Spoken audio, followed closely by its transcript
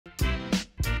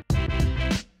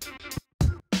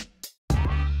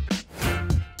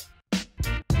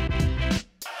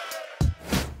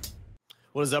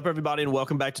What is up, everybody, and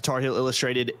welcome back to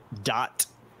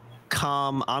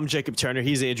TarHeelIllustrated.com. I'm Jacob Turner.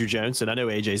 He's Andrew Jones, and I know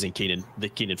AJ's in the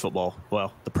Keenan football,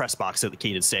 well, the press box at the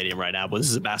Keenan Stadium right now, but this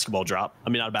is a basketball drop. I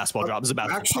mean, not a basketball drop. This is a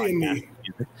basketball I'm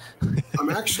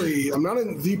not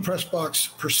in the press box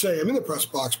per se. I'm in the press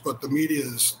box, but the media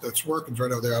that's working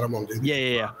right over there. I don't want to do that.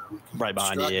 Yeah. Right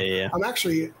behind you. Yeah. I'm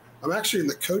actually in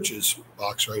the coach's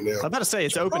box right now. I'm about to say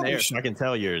it's open air, so I can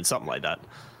tell you're in something like that.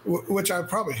 Which I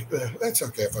probably that's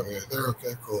okay if I'm here. They're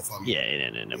okay, cool if I'm. Yeah,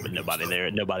 nobody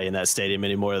there, nobody in that stadium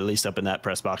anymore. At least up in that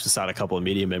press box, beside a couple of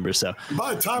media members. So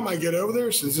by the time I get over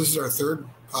there, since this is our third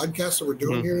podcast that we're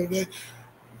doing here today,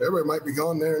 everybody might be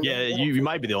gone there. Yeah, you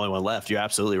might be the only one left. You're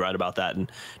absolutely right about that.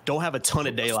 And don't have a ton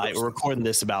of daylight. We're recording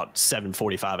this about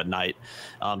 7:45 at night.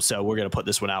 So we're going to put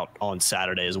this one out on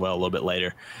Saturday as well, a little bit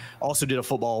later. Also did a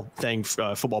football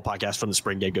podcast from the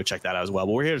spring game. Go check that out as well.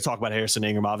 But we're here to talk about Harrison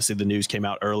Ingram. Obviously, the news came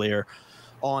out earlier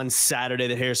on Saturday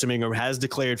that Harrison Ingram has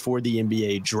declared for the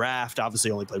NBA draft. Obviously,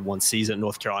 only played one season.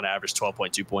 North Carolina averaged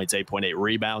 12.2 points, 8.8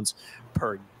 rebounds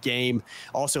per game.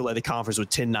 Also led the conference with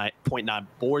 10.9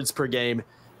 boards per game.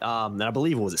 And I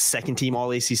believe it was a second team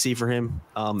All ACC for him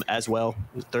as well.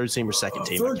 Third team or second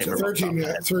team? Third team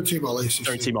All ACC.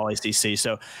 Third team All ACC.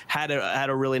 So had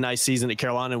a really nice season at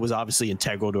Carolina. Was obviously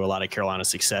integral to a lot of Carolina's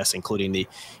success, including the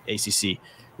ACC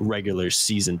regular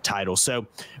season title. So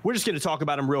we're just going to talk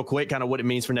about him real quick, kind of what it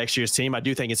means for next year's team. I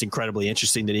do think it's incredibly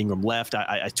interesting that Ingram left.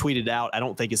 I tweeted out, I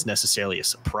don't think it's necessarily a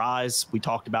surprise. We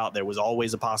talked about there was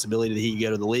always a possibility that he could go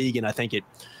to the league, and I think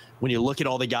when you look at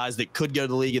all the guys that could go to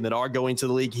the league and that are going to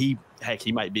the league, he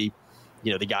might be,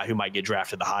 the guy who might get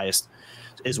drafted the highest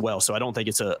as well. So I don't think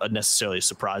it's a necessarily a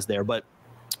surprise there. But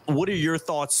what are your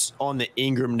thoughts on the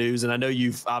Ingram news? And I know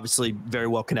you've obviously very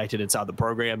well connected inside the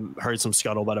program, heard some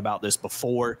scuttlebutt about this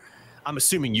before. I'm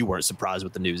assuming you weren't surprised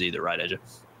with the news either, right, AJ?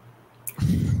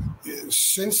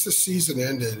 Since the season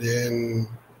ended and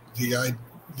the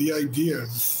idea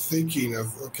of thinking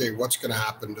of, okay, what's going to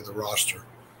happen to the roster?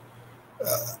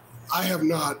 I have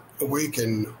not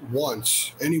awakened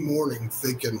once any morning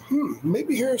thinking,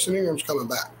 maybe Harrison Ingram's coming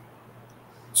back.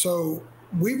 So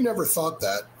we've never thought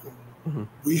that. Mm-hmm.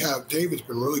 David's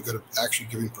been really good at actually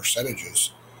giving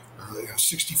percentages,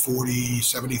 60-40,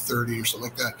 70-30 or something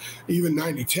like that, even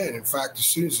 90-10. In fact, as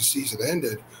soon as the season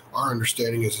ended, our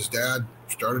understanding is his dad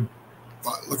started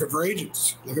looking for an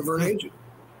agent.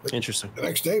 Interesting. The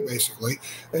next day, basically.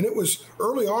 And it was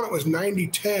early on, it was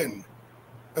 90-10.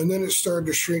 And then it started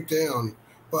to shrink down.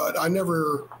 But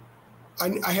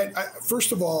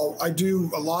first of all, I do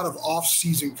a lot of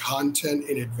off-season content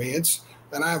in advance,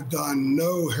 and I have done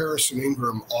no Harrison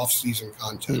Ingram off-season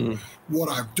content. Mm-hmm. What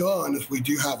I've done is we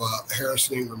do have a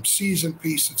Harrison Ingram season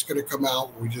piece that's going to come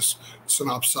out where we just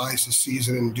synopsize the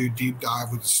season and do deep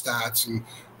dive with the stats and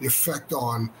the effect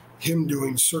on him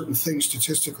doing certain things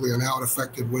statistically on how it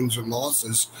affected wins and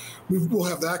losses. We'll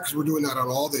have that because we're doing that on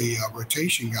all the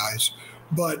rotation guys.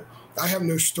 But I have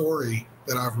no story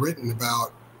that I've written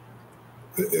about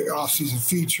off-season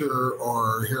feature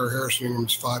or Harrison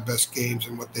Ingram's 5 best games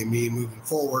and what they mean moving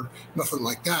forward. Nothing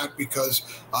like that, because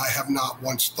I have not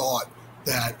once thought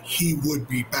that he would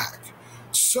be back.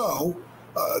 So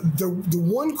the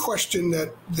one question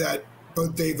that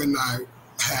both Dave and I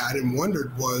had and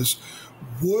wondered was,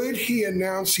 would he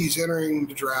announce he's entering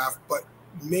the draft but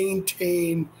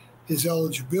maintain his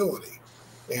eligibility?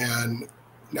 And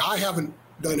now I haven't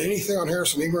done anything on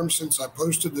Harrison Ingram since I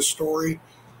posted the story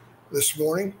this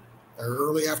morning, or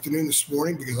early afternoon this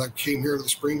morning, because I came here to the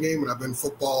spring game and I've been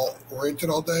football oriented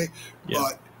all day. Yeah.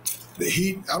 But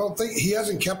I don't think he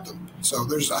hasn't kept them. So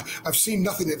I've seen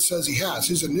nothing that says he has.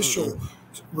 His initial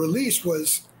release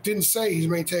didn't say he's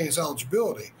maintaining his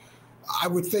eligibility. I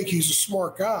would think he's a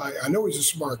smart guy. I know he's a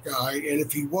smart guy, and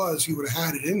if he was, he would have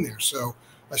had it in there. So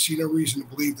I see no reason to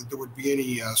believe that there would be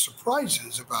any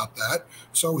surprises about that.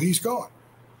 So he's gone.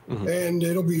 Mm-hmm. And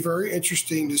it'll be very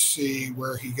interesting to see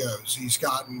where he goes. He's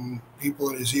gotten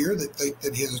people in his ear that think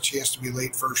that he has a chance to be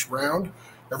late first round.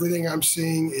 Everything I'm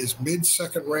seeing is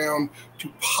mid-second round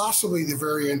to possibly the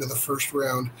very end of the first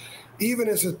round. Even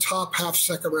as a top half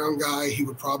second round guy, he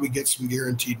would probably get some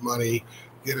guaranteed money,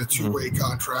 get a two-way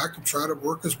contract, and try to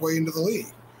work his way into the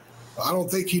league. I don't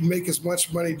think he'd make as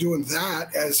much money doing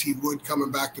that as he would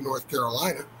coming back to North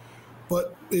Carolina.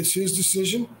 But it's his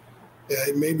decision.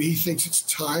 Maybe he thinks it's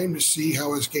time to see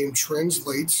how his game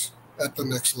translates at the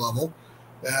next level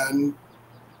and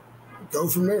go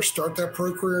from there, start that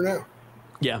pro career now.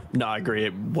 Yeah, no, I agree.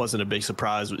 It wasn't a big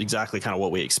surprise. Exactly kind of what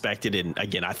we expected. And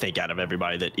again, I think out of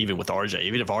everybody that even with RJ,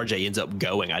 even if RJ ends up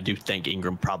going, I do think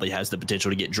Ingram probably has the potential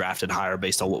to get drafted higher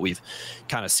based on what we've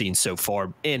kind of seen so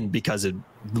far. And because of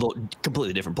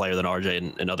completely different player than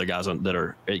RJ and other guys that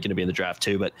are going to be in the draft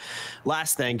too. But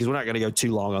last thing, because we're not going to go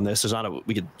too long on this.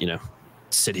 We could,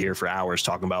 sit here for hours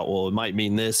talking about, well, it might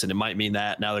mean this and it might mean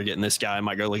that. Now they're getting this guy. I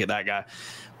might go look at that guy.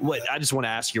 I just want to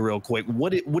ask you real quick,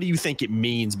 what do you think it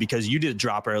means? Because you did a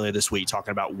drop earlier this week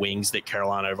talking about wings that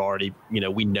Carolina have already,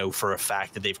 we know for a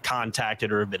fact that they've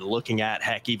contacted or have been looking at.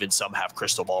 Heck, even some have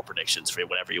crystal ball predictions for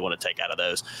whatever you want to take out of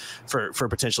those for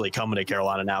potentially coming to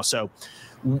Carolina now. So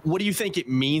what do you think it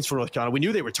means for North Carolina? We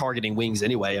knew they were targeting wings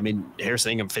anyway. I mean,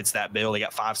 Harrison Ingram fits that bill. They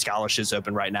got 5 scholarships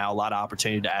open right now, a lot of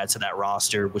opportunity to add to that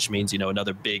roster, which means,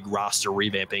 another big roster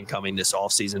revamping coming this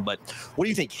offseason. But what do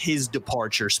you think his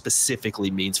departure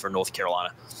specifically means for North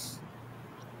Carolina?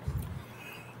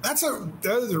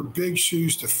 Those are big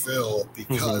shoes to fill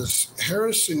because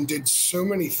Harrison did so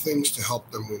many things to help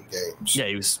them win games. Yeah,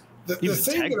 he was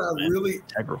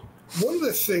integral. One of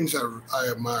the things I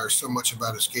admire so much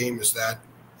about his game is that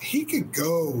he could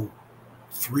go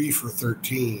 3 for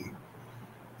 13.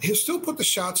 He'll still put the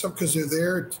shots up because they're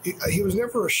there. He was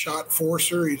never a shot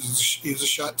forcer. He's a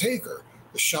shot taker.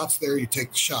 The shot's there, you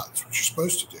take the shot. That's what you're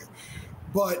supposed to do.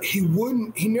 But he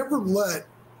never let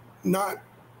not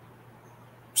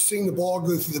seeing the ball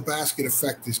go through the basket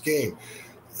affect his game.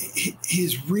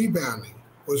 His rebounding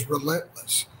was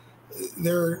relentless.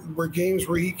 There were games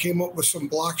where he came up with some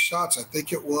block shots. I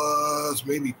think it was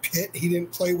maybe Pitt. He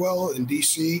didn't play well in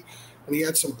D.C., and he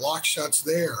had some block shots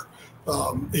there.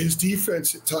 His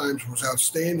defense at times was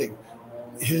outstanding.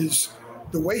 The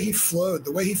way he flowed,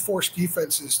 the way he forced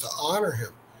defenses to honor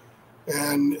him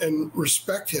and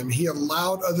respect him, he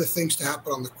allowed other things to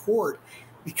happen on the court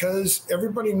because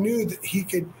everybody knew that he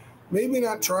could maybe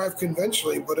not drive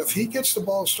conventionally, but if he gets the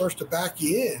ball and starts to back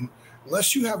you in,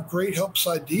 unless you have great help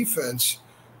side defense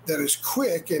that is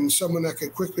quick and someone that can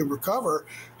quickly recover,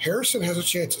 Harrison has a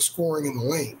chance of scoring in the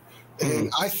lane.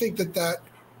 And I think that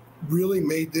really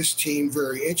made this team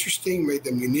very interesting, made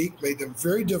them unique, made them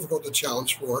very difficult to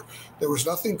challenge for. There was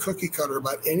nothing cookie cutter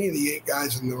about any of the 8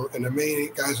 guys in the main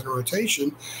 8 guys in the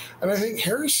rotation. And I think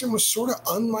Harrison was sort of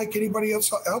unlike anybody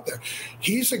else out there.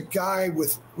 He's a guy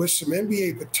with some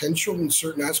NBA potential in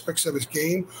certain aspects of his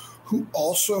game who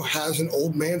also has an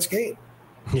old man's game.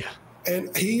 Yeah.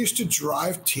 And he used to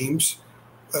drive teams.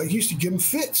 He used to give them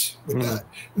fits with that.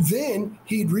 Then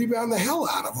he'd rebound the hell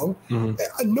out of them.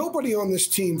 Nobody on this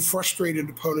team frustrated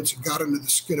opponents and got under the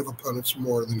skin of opponents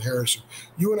more than Harrison.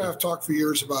 You and I have talked for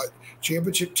years about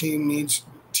championship teams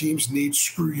need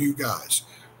screw you guys.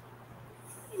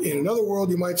 In another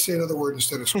world, you might say another word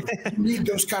instead of screw. You need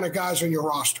those kind of guys on your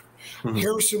roster.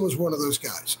 Harrison was one of those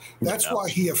guys. That's why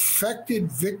he affected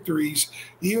victories.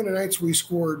 Even the nights we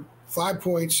scored 5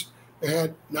 points and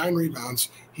had 9 rebounds,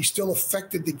 he still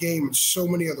affected the game in so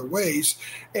many other ways.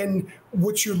 And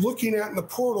what you're looking at in the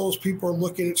portals, people are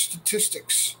looking at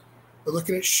statistics. They're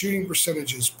looking at shooting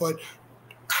percentages. But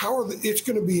it's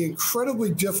going to be incredibly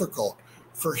difficult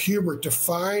for Hubert to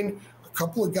find a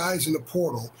couple of guys in the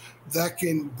portal that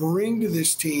can bring to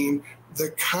this team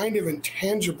the kind of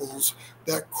intangibles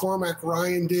that Cormac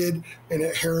Ryan did and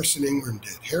that Harrison Ingram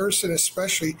did. Harrison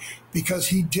especially because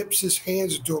he dips his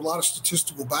hands into a lot of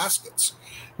statistical baskets.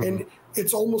 And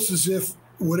it's almost as if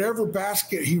whatever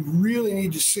basket he really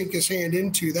needed to sink his hand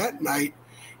into that night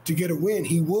to get a win,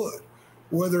 he would.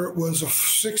 Whether it was a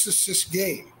 6-assist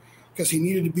game because he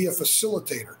needed to be a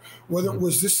facilitator, whether it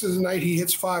was this is the night he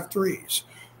hits 5 threes,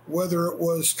 whether it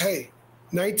was,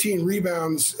 19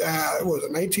 rebounds,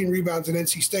 19 rebounds in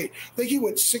NC State. I think he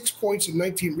went 6 points and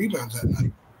 19 rebounds that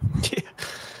night.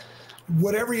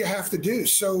 Whatever you have to do.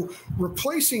 So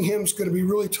replacing him is going to be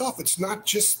really tough. It's not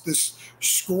just this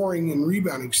scoring and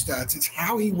rebounding stats. It's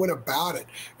how he went about it.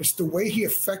 It's the way he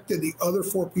affected the other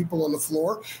 4 people on the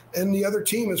floor and the other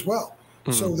team as well.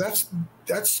 So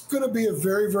that's going to be a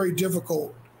very, very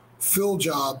difficult fill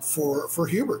job for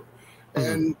Hubert.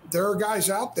 And there are guys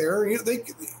out there,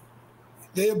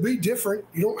 they'll be different.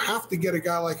 You don't have to get a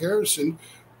guy like Harrison,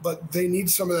 but they need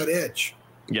some of that edge.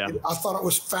 Yeah, I thought it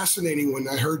was fascinating when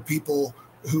I heard people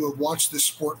who have watched this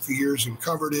sport for years and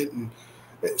covered it and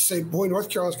say, boy, North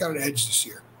Carolina's got an edge this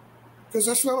year. Because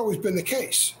that's not always been the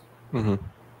case.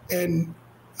 And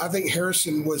I think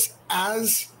Harrison was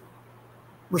as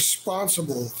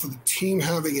responsible for the team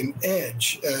having an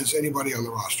edge as anybody on the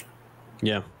roster.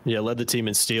 Yeah, led the team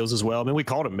in steals as well. I mean, we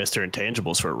called him Mr.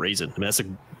 Intangibles for a reason. I mean, that's a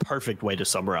perfect way to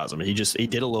summarize him. He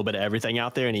did a little bit of everything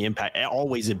out there, and he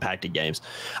always impacted games.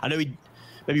 I know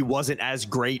maybe wasn't as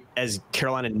great as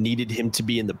Carolina needed him to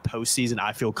be in the postseason.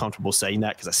 I feel comfortable saying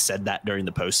that because I said that during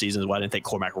the postseason as well. I didn't think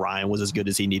Cormac Ryan was as good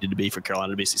as he needed to be for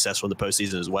Carolina to be successful in the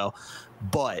postseason as well.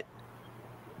 But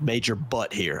major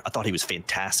but here, I thought he was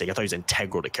fantastic. I thought he was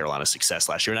integral to Carolina's success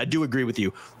last year. And I do agree with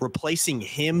you. Replacing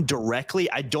him directly,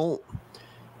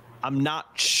 I'm not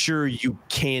sure you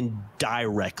can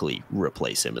directly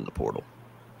replace him in the portal.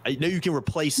 I know you can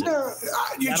replace him. No,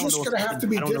 you're just going to have to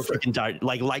be different. I don't know if you can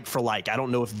like for like. I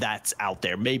don't know if that's out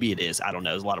there. Maybe it is. I don't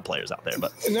know. There's a lot of players out there,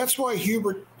 and that's why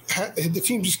Hubert, the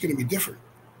team's just going to be different.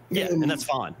 Yeah, and that's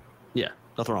fine. Yeah,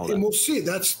 nothing wrong with that. And we'll see.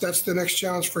 That's the next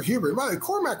challenge for Hubert. By the way,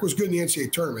 Cormac was good in the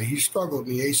NCAA tournament. He struggled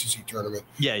in the ACC tournament.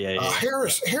 Yeah.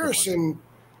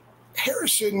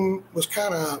 Harrison was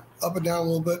kind of up and down a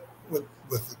little bit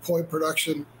with the point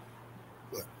production.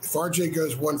 If RJ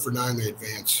goes 1 for 9, they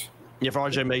advance. If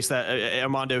RJ makes that,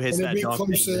 Armando hits that dunk.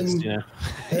 Clemson,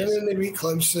 and then they beat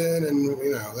Clemson, and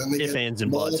then they get fans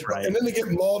and mauled, butts, right? And then they get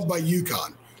mauled by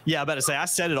UConn. Yeah, I about to say I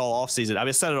said it all offseason.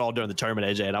 I said it all during the tournament,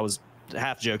 AJ, and I was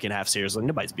half joking, half serious. Like,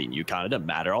 nobody's beating UConn. It doesn't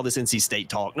matter. All this NC State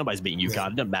talk, nobody's beating UConn. Yeah.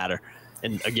 It doesn't matter.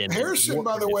 And again, Harrison,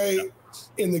 by the way,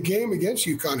 in the game against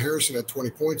UConn, Harrison had 20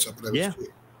 points up at MSG.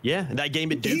 Yeah, and that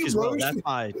game at Duke as well. That's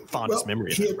my fondest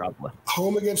memory of it, probably.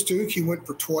 Home against Duke, he went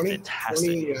for 20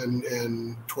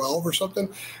 and 12 or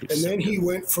something. And then he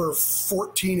went for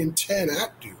 14 and 10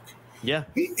 at Duke. Yeah.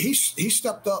 He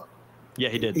stepped up. Yeah,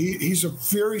 he did. He's a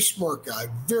very smart guy,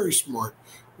 very smart,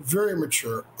 very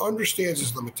mature, understands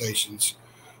his limitations.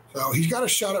 So he's got a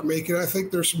shot at making it. I think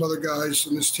there's some other guys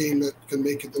in this team that can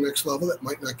make it the next level that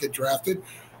might not get drafted.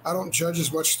 I don't judge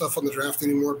as much stuff on the draft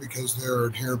anymore because there are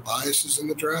inherent biases in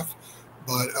the draft.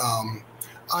 But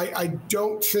I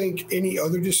don't think any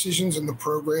other decisions in the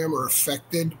program are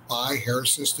affected by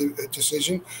Harrison's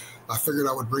decision. I figured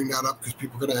I would bring that up because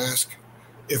people are going to ask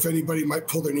if anybody might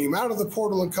pull their name out of the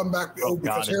portal and come back.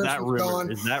 Because Harrison's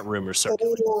gone. Is that rumor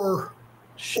circulating? Or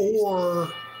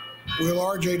will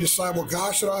RJ decide, well,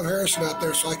 gosh, I don't have Harrison out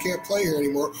there, so I can't play here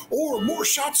anymore? Or more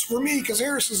shots for me because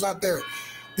Harrison's not there.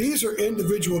 These are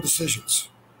individual decisions.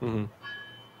 Mm-hmm.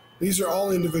 These are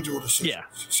all individual decisions. Yeah.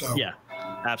 So yeah,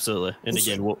 absolutely. And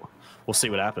again, we'll see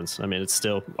what happens. I mean, it's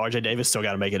still RJ Davis still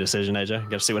got to make a decision. AJ, got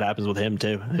to see what happens with him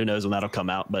too. Who knows when that'll come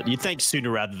out? But you'd think sooner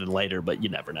rather than later, but you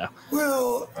never know.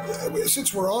 Well,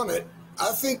 since we're on it,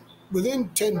 I think within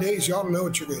 10 days, y'all know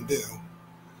what you're going to do.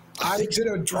 I did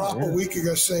a drop a week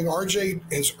ago saying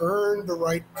RJ has earned the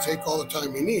right to take all the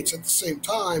time he needs. At the same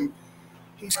time,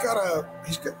 I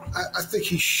think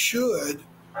he should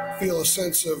feel a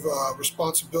sense of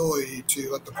responsibility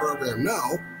to let the program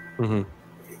know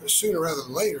sooner rather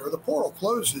than later. The portal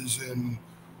closes in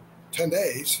 10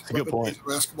 days. That's a good point. 11 days in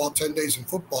basketball, 10 days in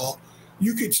football.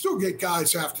 You could still get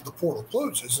guys after the portal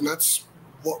closes, and that's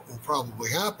what will probably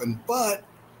happen. But,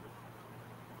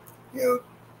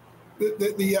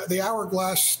 the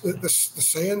hourglass, the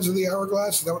sands of the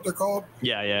hourglass, is that what they're called?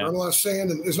 Yeah. There's a lot of sand,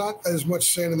 and there's not as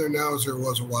much sand in there now as there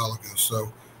was a while ago.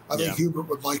 So I think Hubert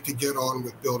would like to get on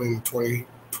with building a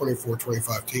 24,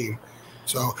 25 team.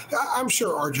 So I'm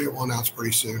sure RJ will announce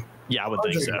pretty soon. Yeah, I would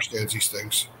think so. RJ understands these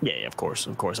things. Yeah, of course.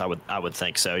 I would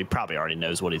think so. He probably already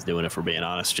knows what he's doing, if we're being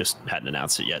honest. Just hadn't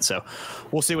announced it yet. So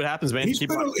we'll see what happens, man. He's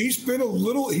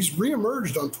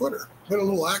reemerged on Twitter. Been a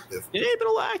little active. Yeah, he's been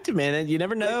a little active, man. And you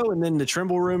never know. And then the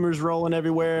Trimble rumors rolling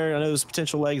everywhere. I know there's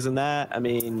potential legs in that. I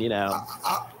mean,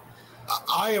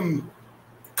 I am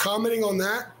commenting on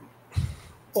that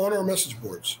on our message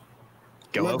boards.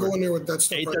 I'm not going there with that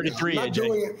stuff. 833, right now. I'm not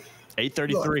doing it.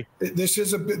 833. Look, this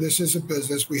is a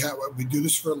business. We do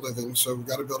this for a living, so we've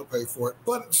got to be able to pay for it.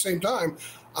 But at the same time,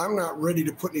 I'm not ready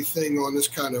to put anything on this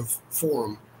kind of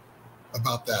forum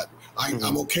about that.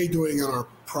 I'm okay doing it on our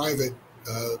private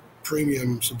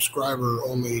premium subscriber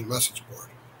only message board.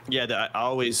 Yeah,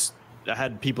 I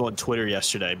had people on Twitter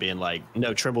yesterday being like,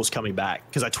 "No, Trimble's coming back,"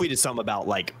 because I tweeted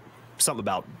something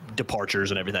about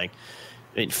departures and everything.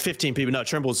 And 15 people, no,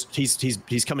 Trimble's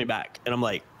he's coming back, and I'm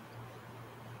like,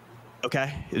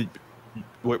 okay.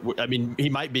 I mean, he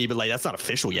might be, but that's not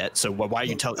official yet. So why are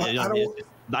you telling?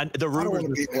 The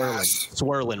rumors are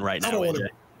swirling right now.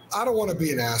 I don't want to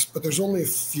be an ass, but there's only a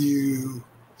few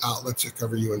outlets that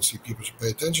cover UNC people should pay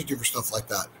attention to for stuff like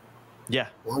that. Yeah,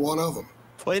 we're one of them.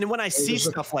 Well, and when I see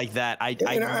stuff like that, I'm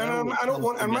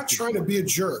not trying to be a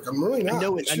jerk. I'm really not.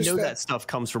 I know that stuff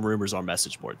comes from rumors on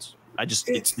message boards.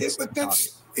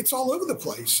 It's all over the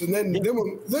place. And then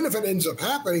if it ends up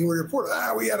happening, we report,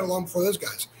 we had it long before those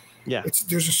guys. Yeah.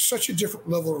 There's such a different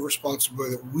level of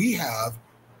responsibility that we have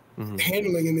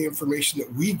handling in the information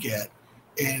that we get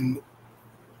and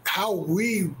how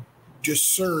we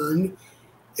discern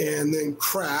and then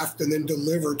craft and then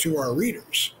deliver to our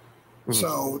readers. Mm-hmm.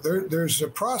 So there's a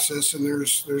process, and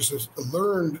there's a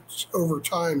learned over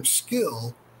time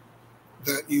skill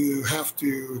that you have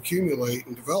to accumulate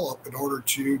and develop in order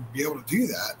to be able to do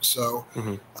that. So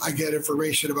I get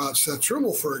information about Seth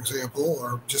Trimble, for example,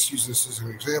 or just use this as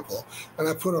an example, and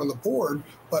I put it on the board,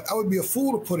 but I would be a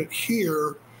fool to put it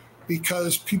here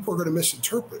because people are going to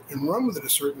misinterpret and run with it a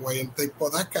certain way and think,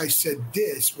 well, that guy said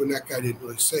this when that guy didn't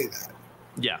really say that.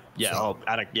 Yeah.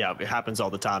 It happens all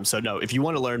the time. So no, if you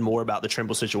want to learn more about the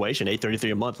Trimble situation,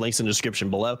 $8.33 a month, links in the description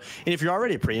below. And if you're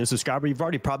already a premium subscriber, you've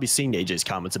already probably seen AJ's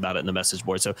comments about it in the message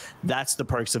board. So that's the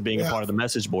perks of being a part of the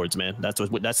message boards, man.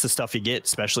 That's the stuff you get,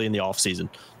 especially in the off season.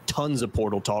 Tons of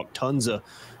portal talk, tons of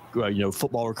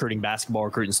football recruiting, basketball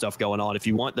recruiting stuff going on. If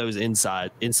you want those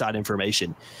inside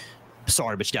information,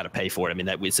 sorry, but you got to pay for it. I mean,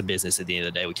 it's a business at the end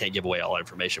of the day. We can't give away all our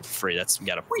information for free.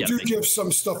 We do give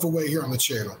some stuff away here on the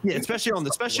channel. Yeah, especially on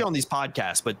these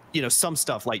podcasts. But some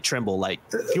stuff like Trimble, like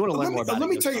if you want to learn more about it. Let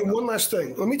me tell you one last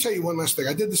thing.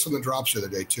 I did this on the drops the other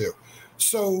day too.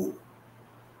 So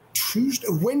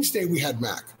Wednesday we had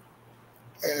Mac,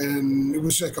 and it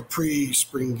was like a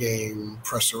pre-spring game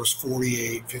presser. It was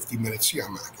 50 minutes. Yeah,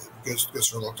 Mac goes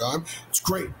for a long time. It's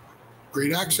great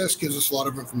access, gives us a lot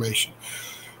of information.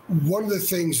 One of the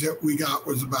things that we got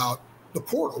was about the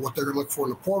portal, what they're going to look for in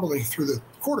the portal. And he threw the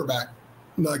quarterback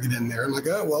nugget in there. And like,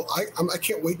 oh, well, I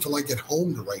can't wait till I get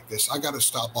home to write this. I got to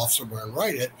stop off somewhere and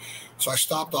write it. So I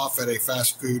stopped off at a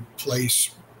fast food place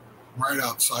right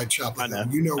outside Chapel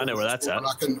Hill. I know where that's at.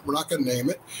 We're not going to name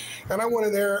it. And I went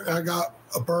in there and I got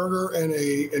a burger and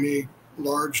a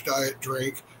large diet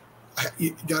drink.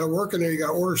 You got to work in there. You got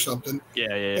to order something.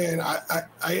 Yeah. And I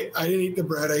didn't eat the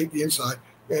bread. I ate the inside.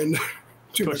 And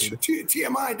too much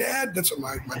TMI, Dad. That's what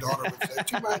my daughter would say.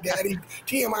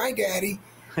 TMI, Daddy.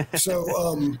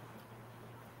 So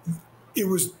it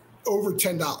was over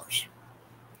 $10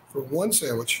 for one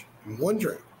sandwich and one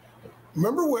drink.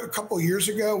 Remember a couple of years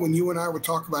ago when you and I would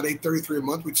talk about $8.33 a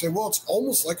month? We'd say, well, it's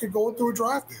almost like you're going through a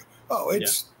drive-thru. Oh,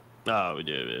 it's. Yeah. Oh, we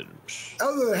did.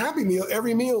 Other than Happy Meal,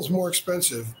 every meal is more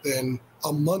expensive than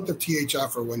a month of THI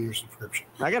for a 1-year subscription.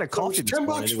 I got a coffee this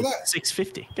morning. $10 for that.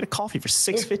 $6.50. Got a coffee for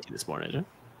 $6.50 this morning. Huh?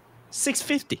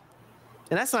 $6.50.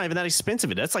 And that's not even that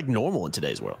expensive. That's like normal in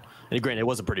today's world. And granted, it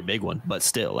was a pretty big one, but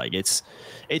still, like, it's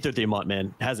 $8.33 a month,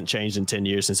 man. It hasn't changed in 10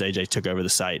 years since AJ took over the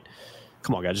site.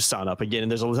 Come on, guys, just sign up. Again,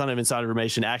 and there's a ton of inside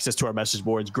information, access to our message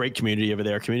boards, great community over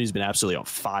there. Our community's been absolutely on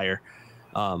fire.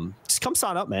 Just come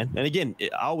sign up, man. And again,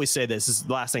 I always say this is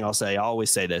the last thing I'll say. I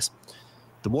always say this.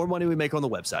 The more money we make on the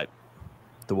website,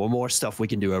 the more stuff we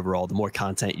can do overall, the more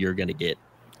content you're going to get.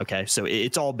 Okay, so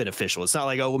it's all beneficial. It's not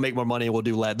like, oh, we'll make more money and we'll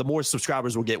do less. The more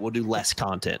subscribers we'll get, we'll do less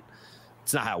content.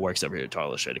 It's not how it works over here at THI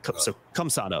Illustrated. So come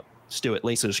sign up. Just do it.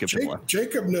 Links in the description below.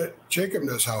 Jacob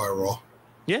knows how I roll.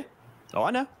 Yeah. Oh,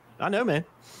 I know, man.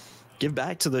 Give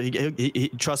back to the.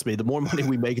 Trust me. The more money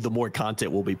we make, the more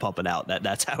content we'll be pumping out.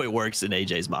 That's how it works in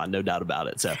AJ's mind, no doubt about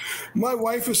it. So, my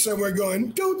wife is somewhere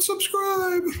going, "Don't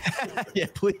subscribe." Yeah,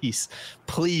 please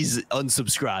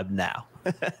unsubscribe now,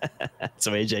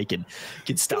 so AJ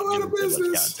can stop giving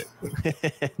so much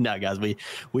content. No, guys,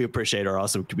 we appreciate our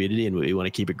awesome community and we want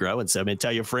to keep it growing. So, I mean,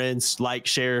 tell your friends, like,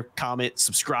 share, comment,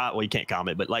 subscribe. Well, you can't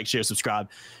comment, but like, share, subscribe.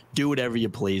 Do whatever you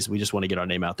please. We just want to get our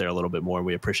name out there a little bit more. And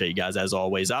we appreciate you guys as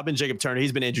always. I've been Jacob Turner.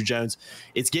 He's been Andrew Jones.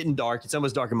 It's getting dark. It's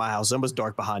almost dark in my house. It's almost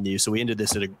dark behind you. So we ended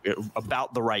this at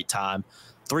about the right time.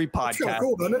 3 podcasts. That's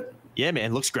cool, doesn't it? Yeah,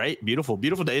 man. Looks great. Beautiful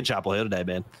day in Chapel Hill today,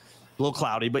 man. A little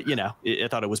cloudy, but I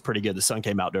thought it was pretty good. The sun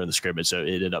came out during the scrimmage, so it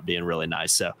ended up being really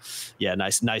nice. So yeah,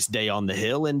 nice day on the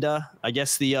hill. And I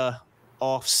guess the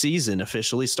off season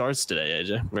officially starts today,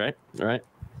 AJ. Right.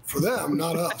 For them,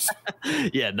 not us.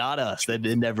 Yeah, not us. It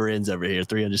never ends over here.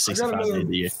 365 days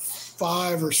a year.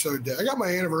 5 or so days. I got my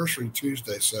anniversary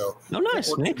Tuesday, so. Oh,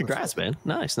 nice. Man, congrats, man.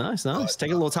 Nice.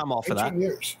 Take a little time off for that. 18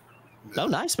 years. Oh,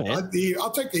 nice, man.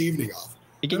 I'll take the evening off.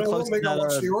 You get close to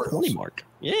that 20 mark.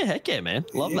 Yeah, heck yeah, man.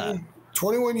 Love that.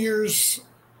 21 years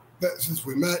since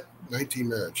we met, 19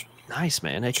 marriage. Nice,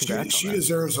 man. Hey, congrats. She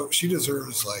deserves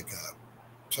like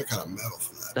some kind of medal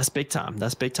for that. That's big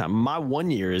time. My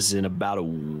 1 year is in about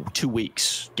 2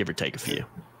 weeks, give or take a few.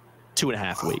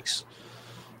 2.5 weeks.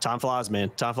 Time flies, man.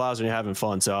 Time flies when you're having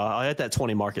fun. So I'll hit that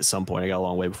 20 mark at some point. I got a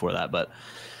long way before that. But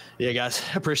yeah, guys,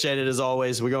 appreciate it as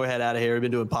always. We're going to head out of here. We've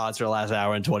been doing pods for the last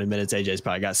hour and 20 minutes. AJ's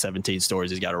probably got 17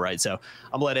 stories he's got to write. So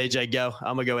I'm going to let AJ go.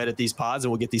 I'm going to go edit these pods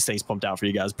and we'll get these things pumped out for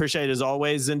you guys. Appreciate it as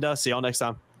always. And see y'all next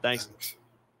time. Thanks.